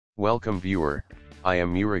Welcome viewer, I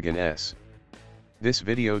am Murugan S. This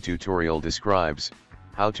video tutorial describes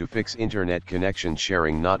how to fix internet connection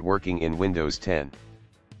sharing not working in Windows 10.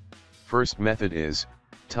 First method is,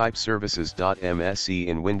 type services.msc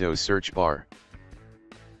in Windows search bar.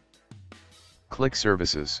 Click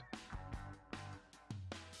Services.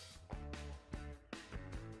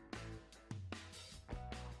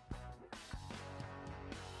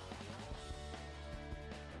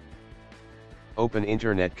 Open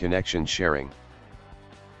Internet Connection Sharing.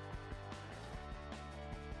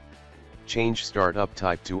 Change Startup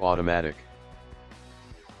Type to Automatic.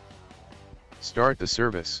 Start the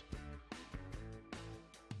service.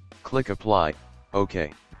 Click Apply,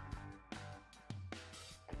 OK.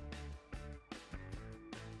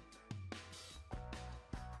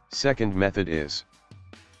 Second method is,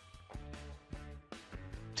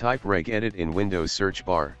 type regedit in Windows search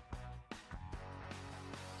bar.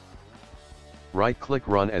 Right-click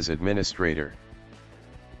Run as administrator.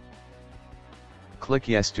 Click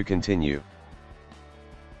Yes to continue.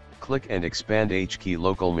 Click and expand HKey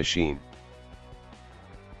local machine.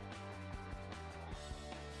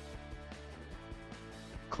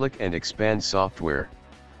 Click and expand software.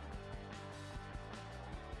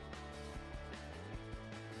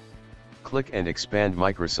 Click and expand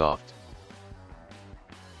Microsoft.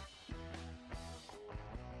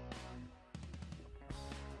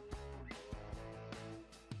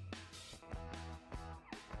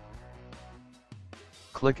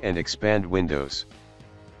 Click and expand Windows.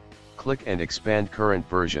 Click and expand current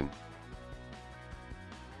version.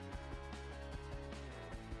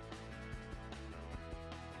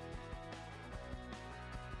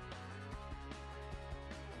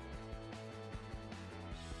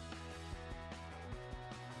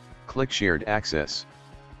 Click Shared Access.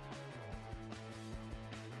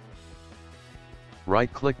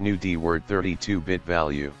 Right-click New DWORD 32-bit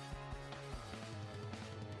value.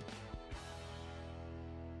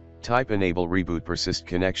 Type Enable Reboot Persist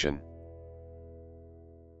Connection.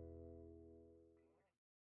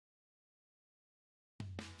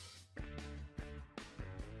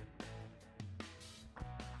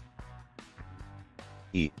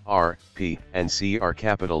 E, R, P, and C are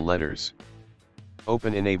capital letters.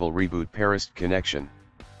 Open Enable Reboot Persist Connection.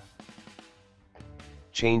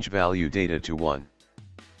 Change value data to 1.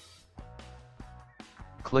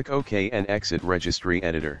 Click OK and exit Registry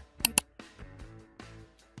Editor.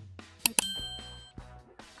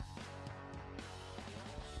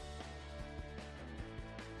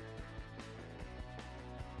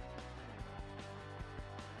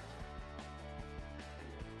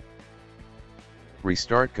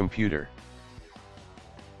 Restart computer.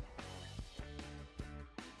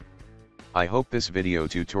 I hope this video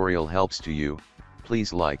tutorial helps to you.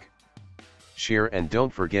 Please like, share and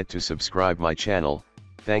don't forget to subscribe my channel.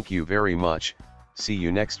 Thank you very much. See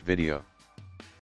you next video.